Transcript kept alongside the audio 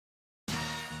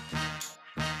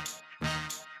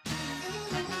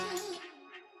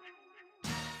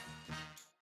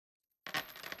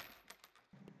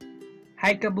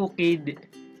Hi Kabukid!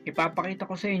 Ipapakita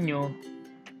ko sa inyo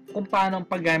kung paano ang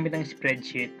paggamit ng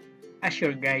spreadsheet as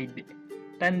your guide.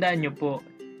 Tandaan nyo po,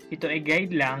 ito ay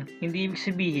guide lang, hindi ibig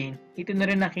sabihin ito na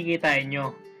rin nakikitain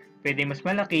nyo. Pwede mas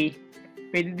malaki,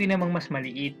 pwede din namang mas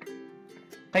maliit.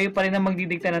 Kayo pa rin ang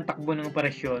magdidikta ng takbo ng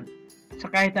operasyon sa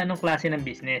kahit anong klase ng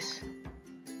business.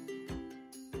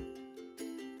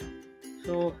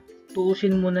 So,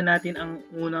 tuusin muna natin ang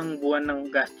unang buwan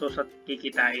ng gastos at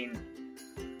kikitain.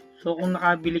 So, kung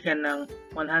nakabili ka ng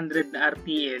 100 na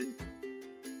RTL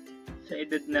sa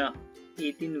edad na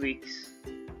 18 weeks,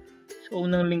 so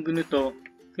unang linggo nito,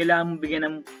 kailangan mo bigyan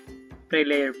ng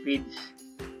pre-layer feeds.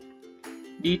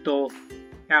 Dito,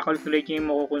 kakalculate yung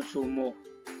makukonsumo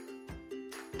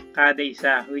kada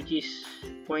isa, which is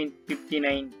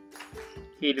 0.59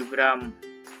 kg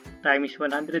times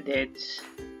 100 heads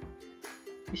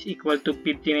is equal to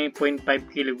 59.5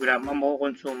 kg ang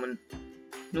makukonsumo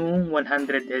noong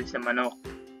 100 heads na manok.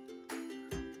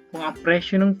 Kung ang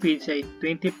presyo ng feeds ay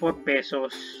 24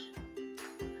 pesos,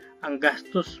 ang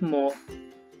gastos mo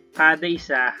kada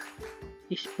isa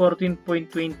is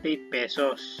 14.28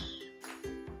 pesos.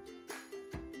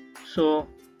 So,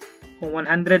 kung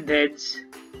 100 heads,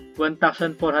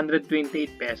 1,428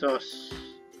 pesos.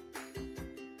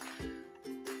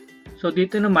 So,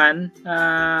 dito naman,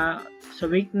 sa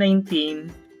week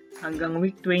 19 hanggang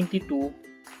week 22,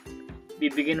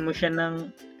 bibigyan mo siya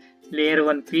ng layer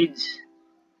 1 feeds.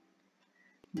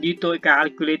 Dito,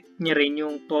 i-calculate niya rin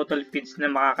yung total feeds na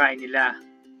makakain nila.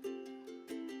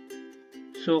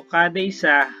 So, kada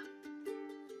isa,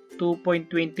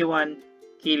 2.21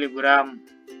 kg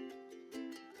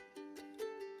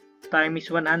times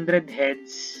 100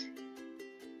 heads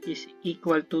is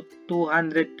equal to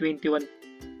 221.4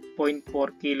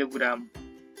 kg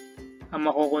ang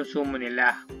makukonsumo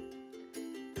nila.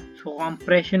 So, kung ang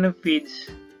presyo ng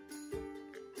feeds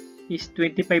is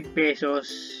 25 pesos,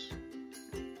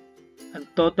 ang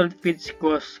total feeds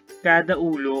cost kada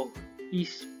ulo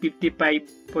is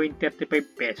 55.35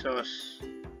 pesos,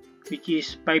 which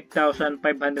is 5,535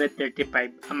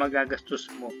 ang magagastos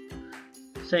mo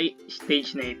sa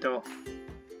stage na ito.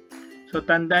 So,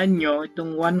 tandaan nyo,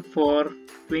 itong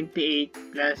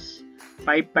 1,428 plus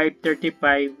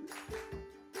 5,535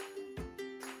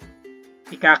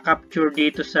 ika-capture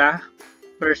dito sa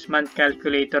first month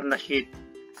calculator na sheet.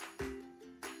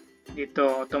 Dito,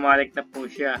 automatic na po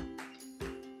siya.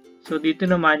 So, dito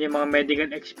naman yung mga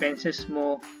medical expenses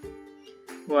mo,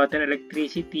 water,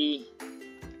 electricity,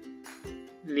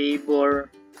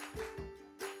 labor,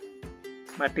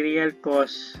 material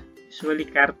cost, usually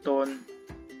karton,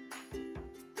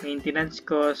 maintenance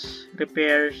cost,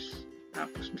 repairs,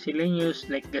 tapos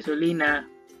miscellaneous like gasolina.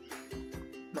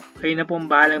 Kayo na pong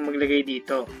bahalang maglagay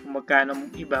dito kung magkano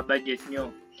ibabudget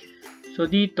nyo. So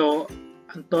dito,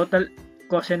 ang total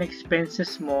cost and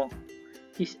expenses mo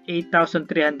is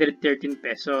 8,313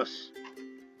 pesos.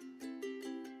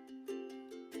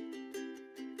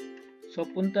 So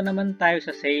punta naman tayo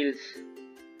sa sales.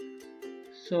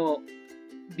 So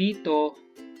dito,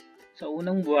 sa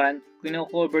unang buwan,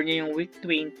 kino-cover niya yung week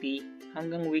 20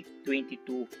 hanggang week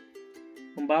 22.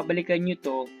 Kung babalikan nyo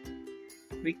to,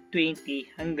 week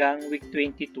 20 hanggang week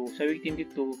 22. Sa week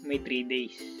 22, may 3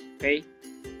 days. Okay?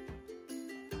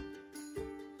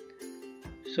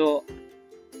 So,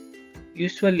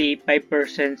 usually,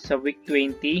 5% sa week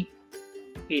 20,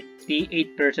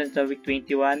 88% sa week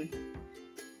 21,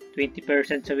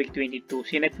 20% sa week 22.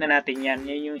 Sinet na natin yan.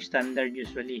 Yan yung standard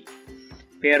usually.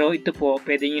 Pero ito po,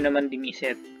 pwede nyo naman din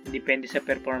iset. Depende sa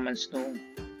performance ng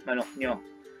manok nyo.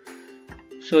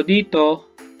 So, dito,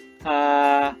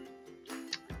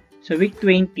 sa week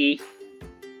 20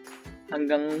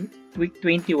 hanggang week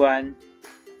 21,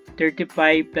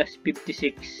 35 plus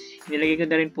 56. Nilagay ko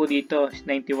na rin po dito, is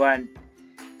 91.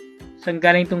 Saan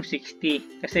galing itong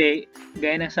 60? Kasi,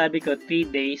 gaya ng sabi ko, 3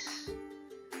 days.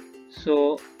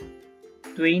 So,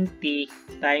 20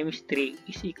 times 3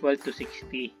 is equal to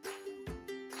 60.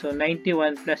 So,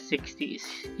 91 plus 60 is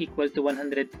equal to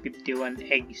 151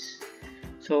 eggs.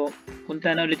 So,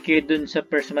 punta na ulit kayo dun sa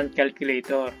first month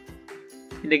calculator.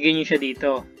 Ilagay nyo siya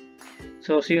dito.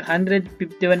 So, yung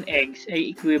 151 eggs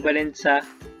ay equivalent sa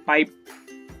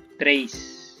 5 trays.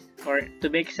 Or, to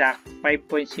be exact,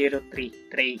 5.03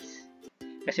 trays.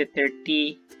 Kasi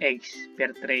 30 eggs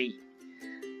per tray.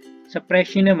 Sa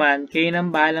presyo naman, kayo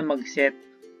nang bahala mag-set.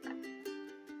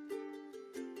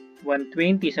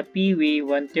 120 sa piwi,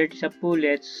 130 sa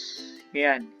pullets.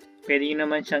 Ayan. Pwede nyo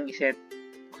naman siyang iset.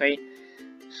 Okay?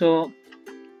 So,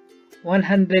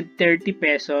 130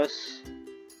 pesos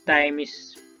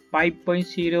times 5.0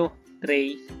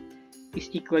 tray is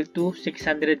equal to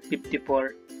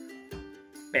 654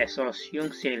 pesos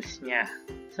yung sales niya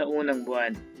sa unang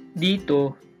buwan.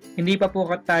 Dito, hindi pa po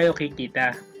tayo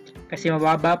kikita kasi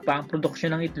mababa pa ang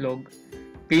produksyon ng itlog,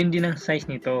 gayon din ang size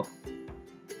nito.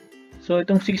 So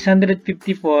itong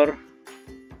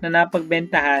 654 na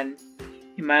napagbentahan,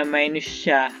 ima-minus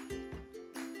siya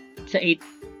sa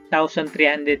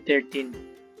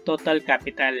 8,313 total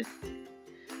capital.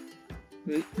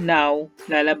 Now,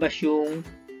 lalabas yung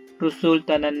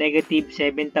resulta na negative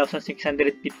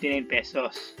 7,659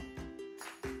 pesos.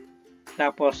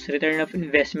 Tapos, return of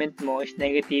investment mo is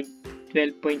negative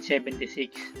 12.76.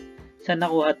 Saan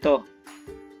nakuha to?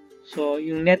 So,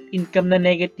 yung net income na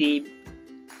negative,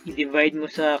 i-divide mo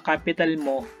sa capital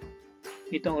mo,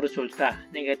 itong resulta,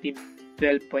 negative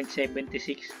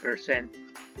 12.76%.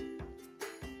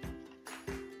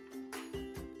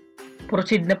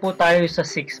 Proceed na po tayo sa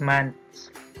 6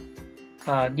 months.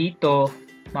 Dito,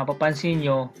 mapapansin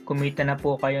nyo, kumita na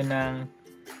po kayo ng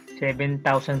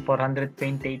 7,428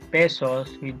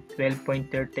 pesos with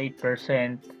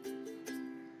 12.38%.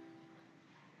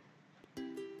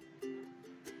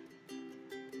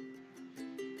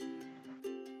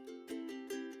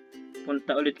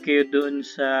 Punta ulit kayo doon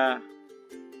sa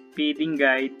feeding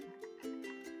guide.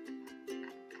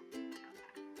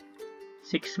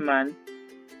 6 month,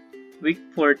 week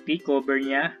 40 cover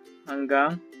niya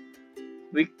hanggang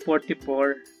week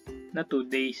 44 na 2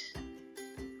 days.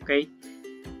 Okay?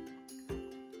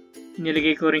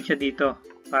 Nilagay ko rin siya dito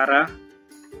para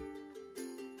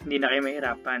hindi na kayo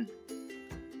mahirapan.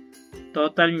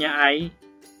 Total niya ay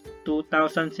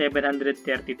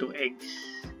 2,732 eggs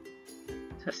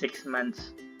sa 6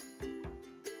 months.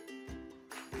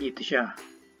 Dito siya.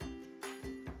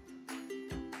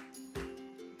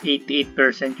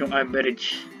 88% yung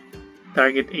average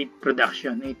target 8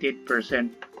 production,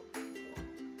 88%.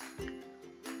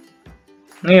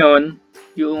 Ngayon,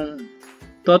 yung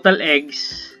total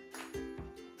eggs,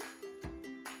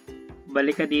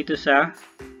 balik ka dito sa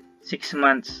 6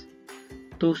 months.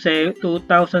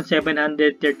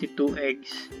 2,732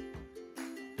 eggs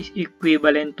is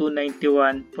equivalent to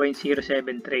 91.07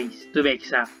 trays to be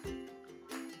exact.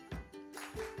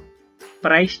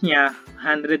 Price niya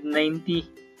 190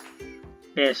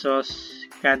 pesos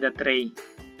kada tray.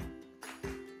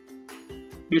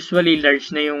 Usually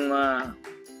large na yung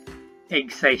egg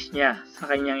size niya sa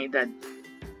kanyang edad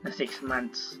na 6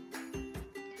 months.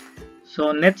 So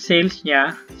net sales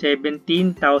niya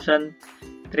 17,302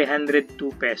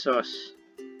 pesos.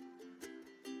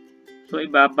 So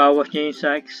ibabawas niya yung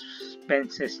sa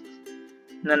expenses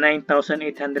na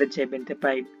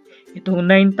 9,875. Itong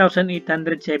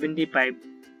 9,875,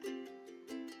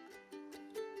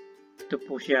 ito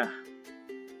po siya.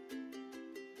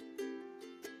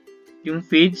 Yung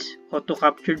feeds,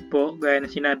 auto-captured po, gaya na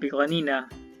sinabi ko kanina,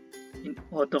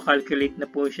 auto-calculate na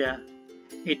po siya,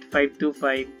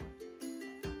 8,525.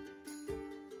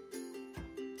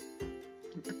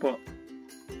 Ito po,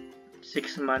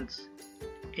 6 months,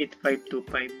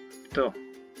 8,525. Ito.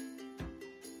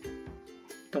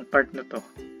 Itong part na to,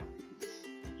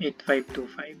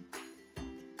 8,525.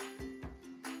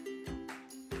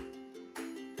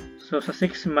 So, sa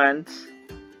 6 months,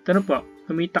 ito na po,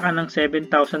 kumita ka ng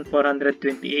 7,428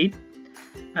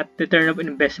 at return of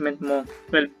investment mo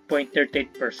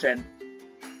 12.38%.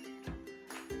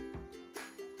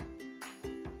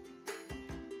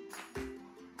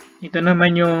 Ito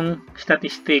naman yung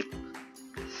statistic.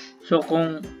 So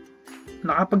kung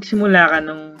nakapagsimula ka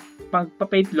ng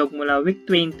pagpapaitlog mula week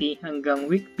 20 hanggang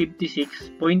week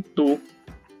 56.2,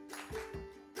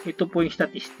 ito po yung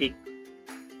statistic.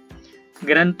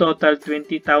 Grand total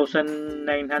 20,972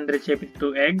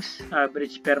 eggs,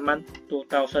 average per month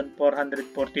 2,444,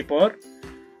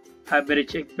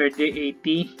 average egg per day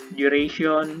 80,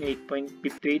 duration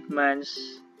 8.58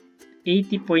 months,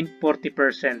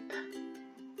 80.40%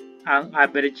 ang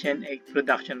average hen egg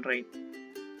production rate.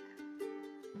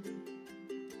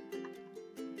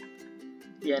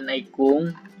 Yan ay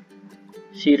kung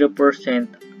 0%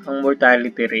 ang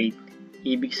mortality rate,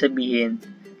 ibig sabihin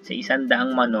sa 100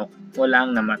 manok wala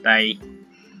ang namatay.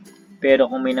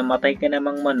 Pero kung may namatay ka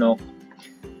namang manok,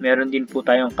 meron din po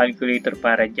tayong calculator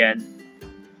para dyan.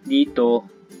 Dito,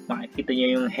 makikita nyo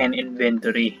yung hen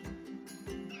inventory.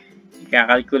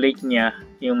 Ika-calculate niya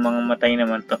yung mga matay na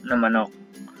manok.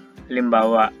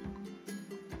 Halimbawa,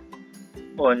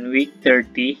 on week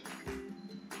 30,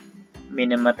 may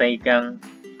namatay kang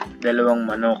 2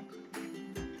 manok.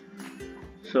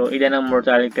 So, ilan ang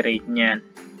mortality rate niyan?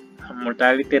 Ang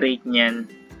mortality rate niyan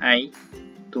ay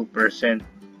 2%.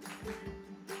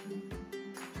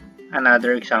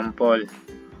 Another example,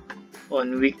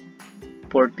 on week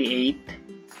 48,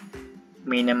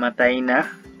 may namatay na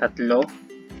 3,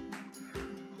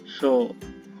 So,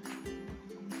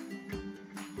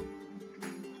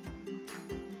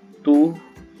 2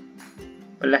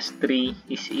 plus 3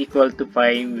 is equal to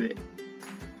 5.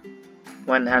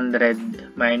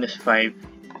 100 minus 5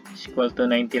 is equal to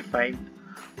 95.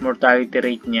 Mortality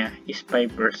rate niya is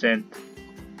 5%.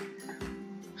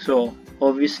 So,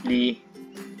 obviously,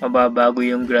 mababago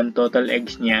yung grand total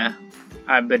eggs niya,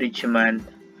 average month,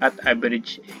 at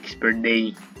average eggs per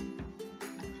day.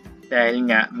 Dahil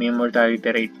nga, may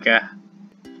mortality rate ka.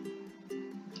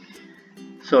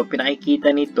 So,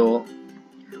 pinakikita nito,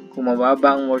 kung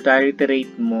mababa ang mortality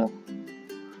rate mo,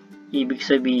 ibig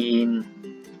sabihin,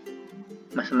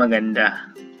 mas maganda.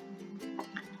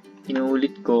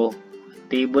 Inuulit ko,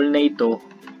 table na ito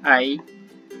ay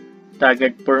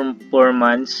target for 4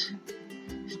 months,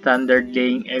 standard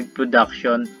laying egg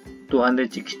production,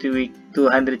 261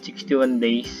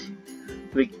 days,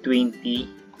 week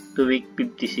 20 to week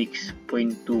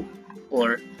 56.2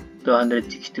 or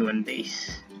 261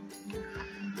 days.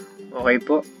 Okay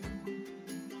po.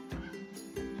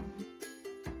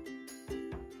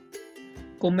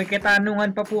 Kung may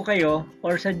katanungan pa po kayo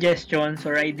or suggestions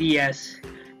or ideas,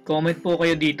 comment po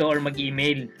kayo dito or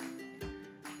mag-email.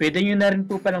 Pwede nyo na rin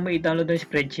po palang ma-download ng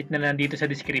spreadsheet na nandito sa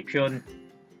description.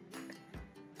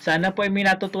 Sana po ay may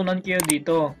natutunan kayo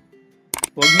dito.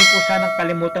 Huwag niyo po sanang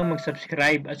kalimutang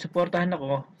mag-subscribe at suportahan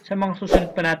ako sa mga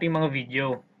susunod pa nating mga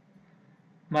video.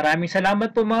 Maraming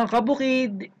salamat po mga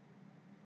kabukid!